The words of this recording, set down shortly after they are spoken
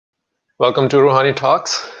Welcome to Rouhani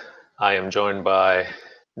Talks. I am joined by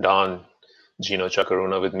Don Gino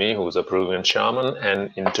Chaka-Runa with me, who's a Peruvian shaman.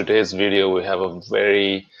 And in today's video, we have a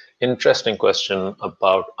very interesting question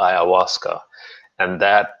about ayahuasca. And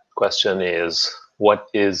that question is, what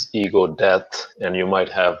is ego death? And you might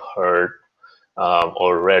have heard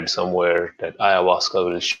or read somewhere that ayahuasca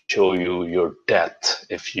will show you your death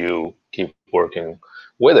if you keep working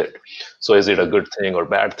with it. So is it a good thing or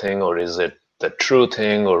bad thing, or is it the true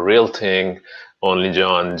thing or real thing? Only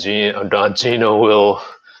Don Gino will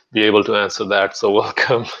be able to answer that. So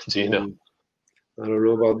welcome, Gino. I don't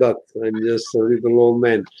know about that. I'm just a little old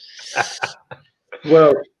man.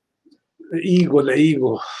 Well, the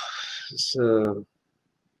ego. It's a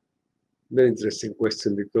very interesting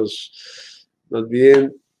question because at the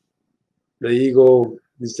end, the ego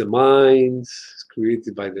is the mind, it's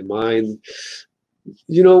created by the mind.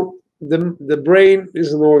 You know, the brain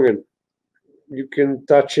is an organ. You can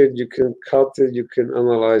touch it, you can cut it, you can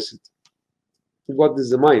analyze it. What is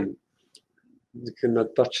the mind? You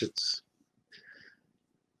cannot touch it.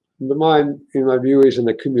 The mind, in my view, is an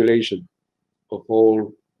accumulation of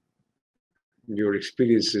all your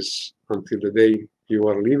experiences until the day you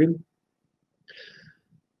are living.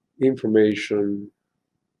 Information,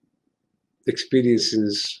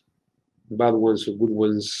 experiences, bad ones or good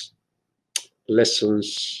ones,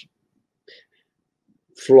 lessons,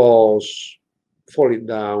 flaws, falling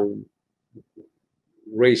down,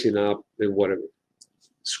 raising up, and whatever.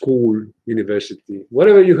 School, university,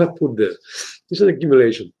 whatever you have put there. It's an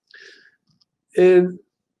accumulation. And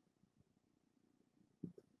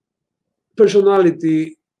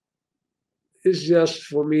personality is just,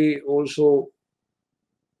 for me, also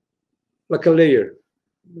like a layer,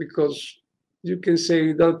 because you can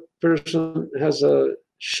say that person has a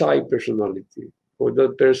shy personality, or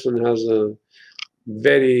that person has a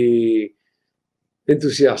very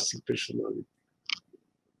enthusiastic personality.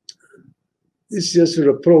 It's just an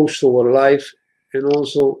approach to our life, and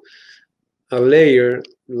also a layer,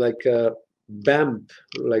 like a bump,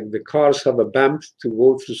 like the cars have a bump to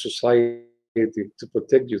go through society to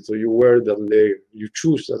protect you. So you wear that layer, you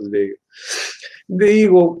choose that layer. The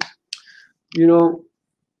ego, you know,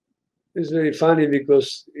 it's very funny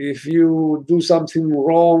because if you do something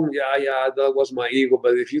wrong, yeah, that was my ego.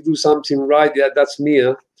 But if you do something right, yeah, that's me.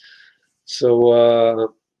 Huh?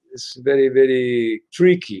 So it's very, very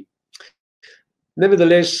tricky.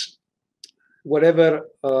 Nevertheless, whatever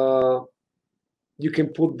you can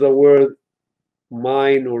put the word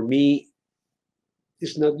mine or me,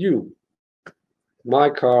 it's not you. My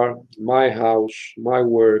car, my house, my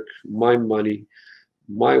work, my money,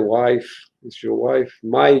 my wife, it's your wife,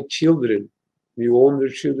 my children, you own their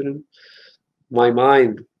children, my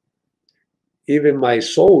mind, even my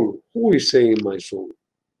soul. Who is saying my soul?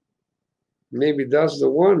 Maybe that's the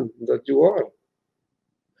one that you are,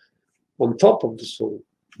 on top of the soul.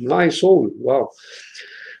 My soul, wow.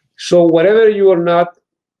 So whatever you are not,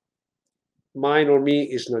 mine or me,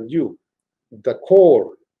 is not you. The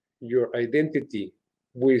core, your identity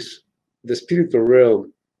with the spiritual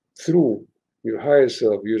realm through your higher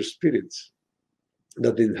self, your spirit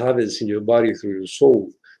that inhabits in your body through your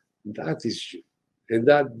soul, that is you. And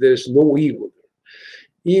that there's no ego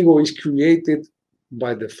there. Ego is created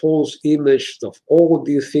by the false image of all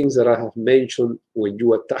these things that I have mentioned when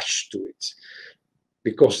you attach to it.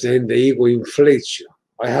 Because then the ego inflates you.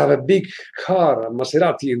 I have a big car, a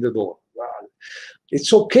Maserati in the door. Wow.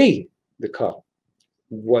 It's okay, the car.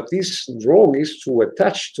 What is wrong is to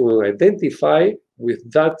attach to and identify with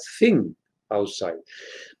that thing outside.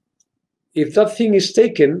 If that thing is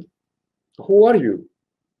taken, who are you?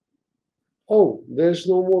 Oh, there's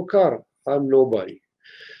no more car. I'm nobody.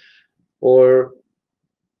 Or,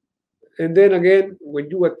 and then again, when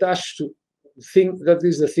you attach to think, that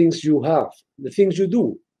is the things you have, the things you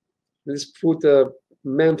do. Let's put a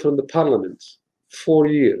man from the parliament, 4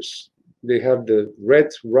 years. They have the red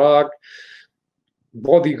rug,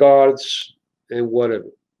 bodyguards, and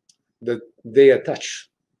whatever that they attach.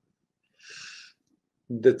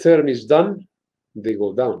 The term is done, they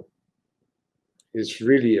go down. It's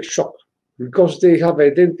really a shock because they have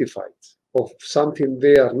identified of something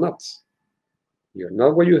they are not. You're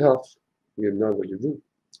not what you have, you're not what you do.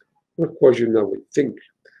 Of course, you're not what you think.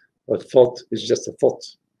 A thought is just a thought.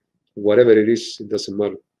 Whatever it is, it doesn't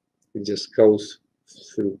matter. It just goes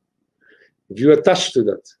through. If you attach to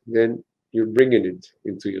that, then you're bringing it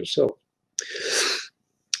into yourself.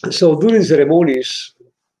 So during ceremonies,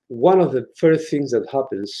 one of the first things that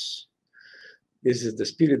happens is that the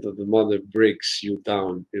spirit of the mother breaks you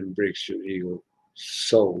down and breaks your ego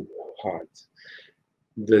so hard.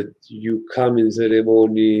 that you come in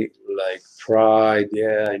ceremony like pride.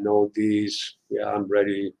 Yeah, I know this. Yeah, I'm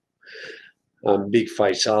ready. I'm big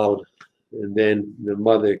Faisal. And then the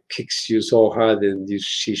mother kicks you so hard and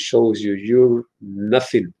she shows you you're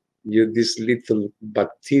nothing. You're this little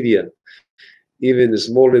bacteria, even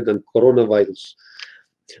smaller than coronavirus.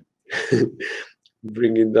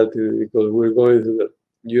 Bringing that in because we're going through that.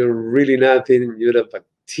 You're really nothing. You're a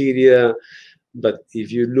bacteria. But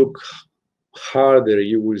if you look harder,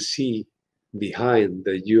 you will see behind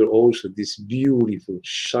that you're also this beautiful,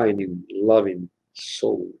 shining, loving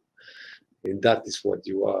soul. And that is what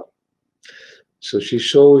you are. So she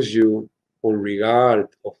shows you, on regard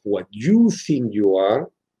of what you think you are,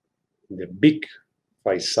 the big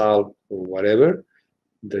Faisal or whatever,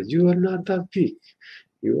 that you are not that big.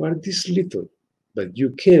 You are this little, but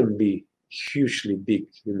you can be hugely big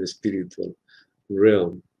in the spiritual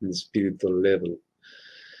realm, in the spiritual level.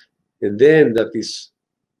 And then that is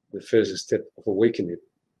the first step of awakening,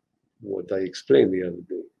 what I explained the other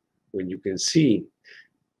day. When you can see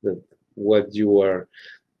that what you are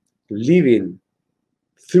living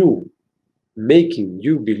through, making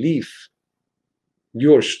you believe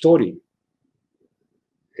your story.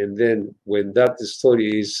 And then when that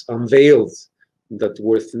story is unveiled, that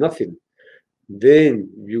worth nothing, then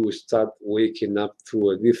you start waking up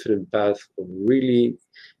through a different path of really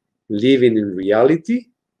living in reality,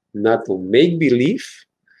 not on make-believe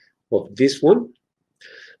of this one.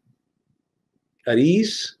 At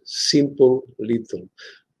ease, simple, little,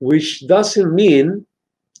 which doesn't mean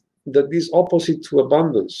that is opposite to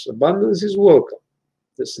abundance. Abundance is welcome.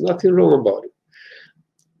 There's nothing wrong about it.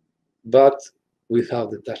 But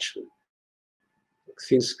without attachment.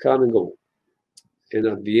 Things come and go. And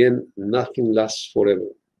at the end, nothing lasts forever.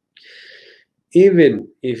 Even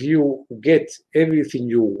if you get everything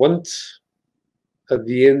you want, at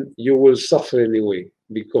the end, you will suffer anyway.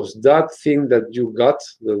 Because that thing that you got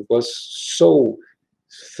that was so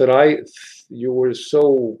you were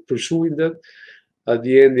so pursuing that, at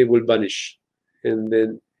the end, it will vanish. And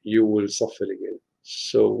then you will suffer again.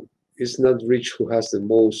 So it's not rich who has the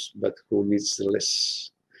most, but who needs the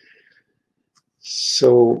less.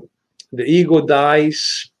 So the ego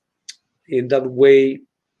dies in that way.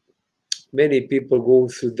 Many people go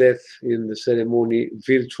through death in the ceremony,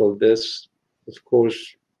 virtual death. Of course,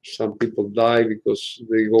 some people die because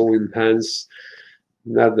they go in hands,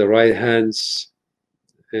 not the right hands,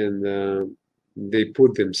 and they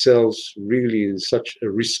put themselves really in such a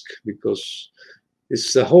risk because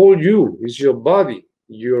it's the whole you, it's your body,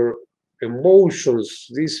 your emotions,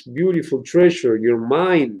 this beautiful treasure, your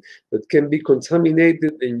mind that can be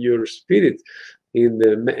contaminated in your spirit in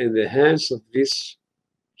the hands of this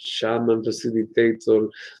shaman, facilitator,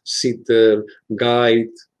 sitter, guide,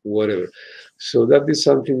 whatever. So that is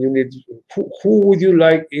something you need. Who would you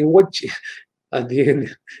like, in what, at the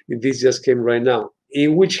end, this just came right now,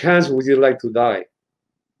 in which hands would you like to die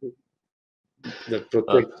that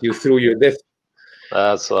protect you through your death?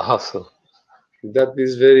 That's awesome. That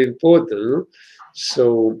is very important.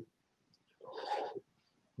 So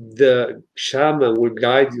the shaman will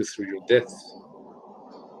guide you through your death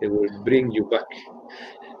and will bring you back.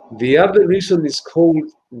 The other reason it's called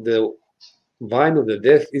the vine of the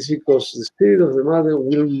death is because the spirit of the mother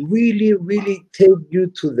will really, really take you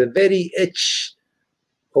to the very edge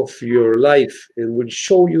of your life and will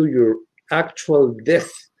show you your actual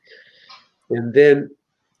death. And then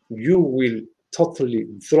you will totally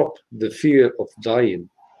drop the fear of dying.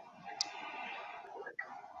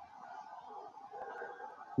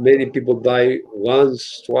 Many people die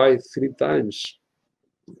once, twice, 3 times.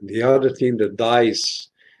 The other thing that dies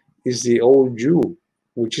is the old you,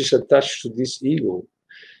 which is attached to this ego.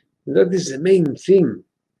 And that is the main thing.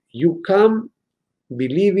 You come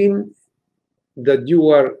believing that you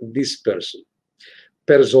are this person.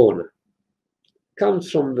 Persona comes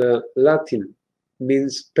from the Latin,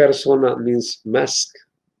 means persona means mask.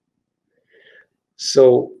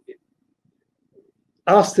 So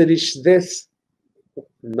after each death,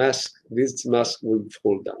 this mask will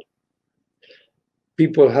fall down.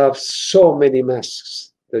 People have so many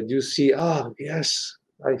masks that you see, yes,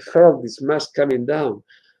 I felt this mask coming down.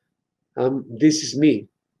 This is me.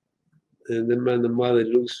 And the man and mother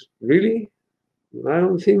looks, really? I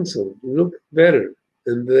don't think so. Look better.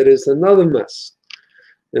 And there is another mask.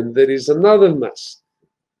 And there is another mask.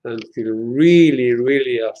 Until really,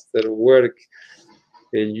 really after work,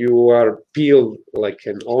 and you are peeled like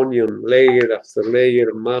an onion, layer after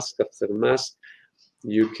layer, mask after mask,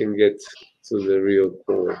 you can get to the real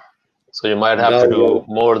core. So you might have to do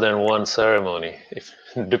more than one ceremony. It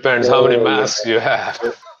depends how many masks you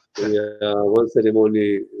have. Yeah, one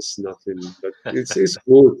ceremony is nothing, but it's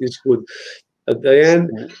good. It's good. At the end,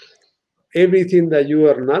 everything that you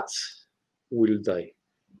are not will die.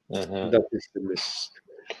 Mm-hmm. That is the message.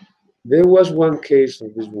 There was one case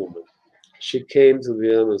of this woman. She came to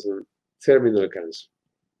the Amazon, terminal cancer,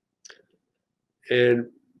 and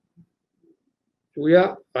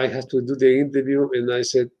I had to do the interview, and I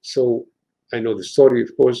said, "So I know the story.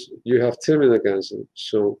 Of course, you have terminal cancer.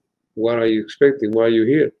 So what are you expecting? Why are you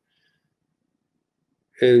here?"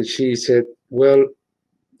 And she said, "Well,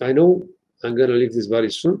 I know I'm gonna leave this body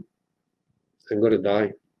soon. I'm gonna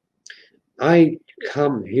die. I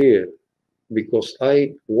come here because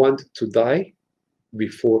I want to die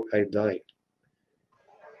before I die."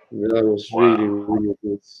 That was really, Wow. really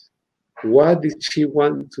good. Why did she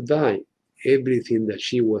want to die? Everything that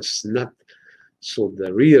she was not, so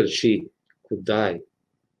the real she could die.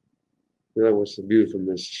 That was a beautiful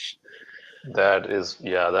message. That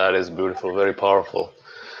is beautiful, very powerful.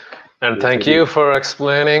 And Yes, thank it is. you for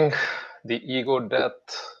explaining the ego death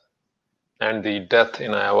and the death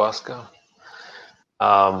in ayahuasca.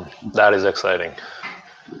 That is exciting.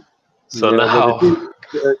 So Yeah, but the now, thing,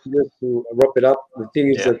 just to wrap it up, the thing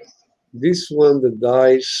is yeah. that this one that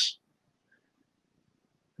dies,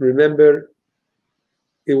 remember,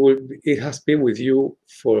 it has been with you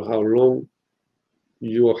for how long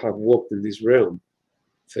you have walked in this realm.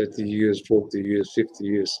 30 years, 40 years, 50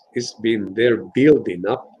 years. It's been there building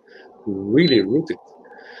up, really rooted.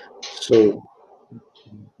 So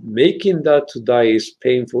making that to die is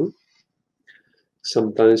painful,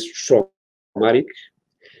 sometimes traumatic,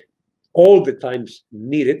 all the times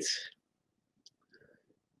needed.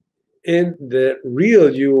 And the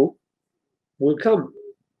real you will come.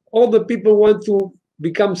 All the people want to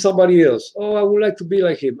become somebody else. Oh, I would like to be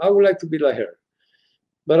like him. I would like to be like her.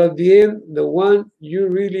 But at the end, the one you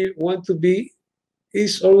really want to be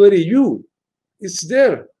is already you. It's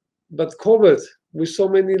there, but covered with so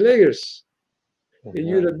many layers. And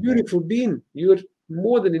you're Mhm. a beautiful being. You're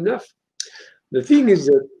more than enough. The thing is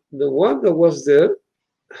that the one that was there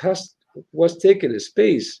has was taking a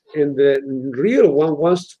space, and the real one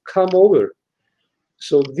wants to come over.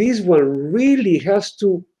 So this one really has to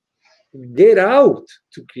get out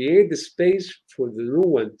to create the space for the new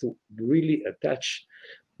one to really attach.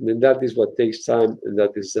 And that is what takes time, and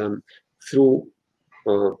that is done through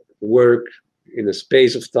work in a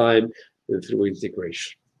space of time and through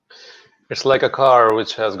integration. It's like a car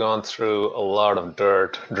which has gone through a lot of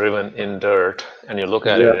dirt, driven in dirt, and you look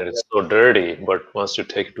at it Yeah, and it's so dirty. But once you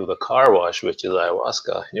take it to the car wash, which is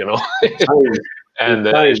ayahuasca, it time, and it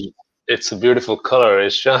then time. it's a beautiful color,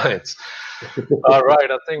 it shines. All right,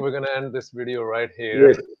 I think we're going to end this video right here,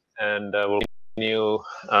 Yes, and we'll continue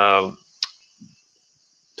um,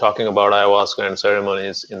 talking about ayahuasca and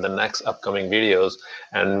ceremonies in the next upcoming videos.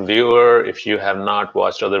 And viewer, if you have not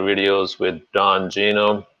watched other videos with Don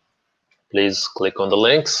Gino, please click on the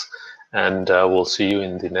links, and we'll see you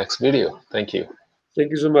in the next video. Thank you. thank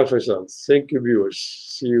you so much, Faisal. Thank you, viewers.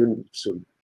 See you soon.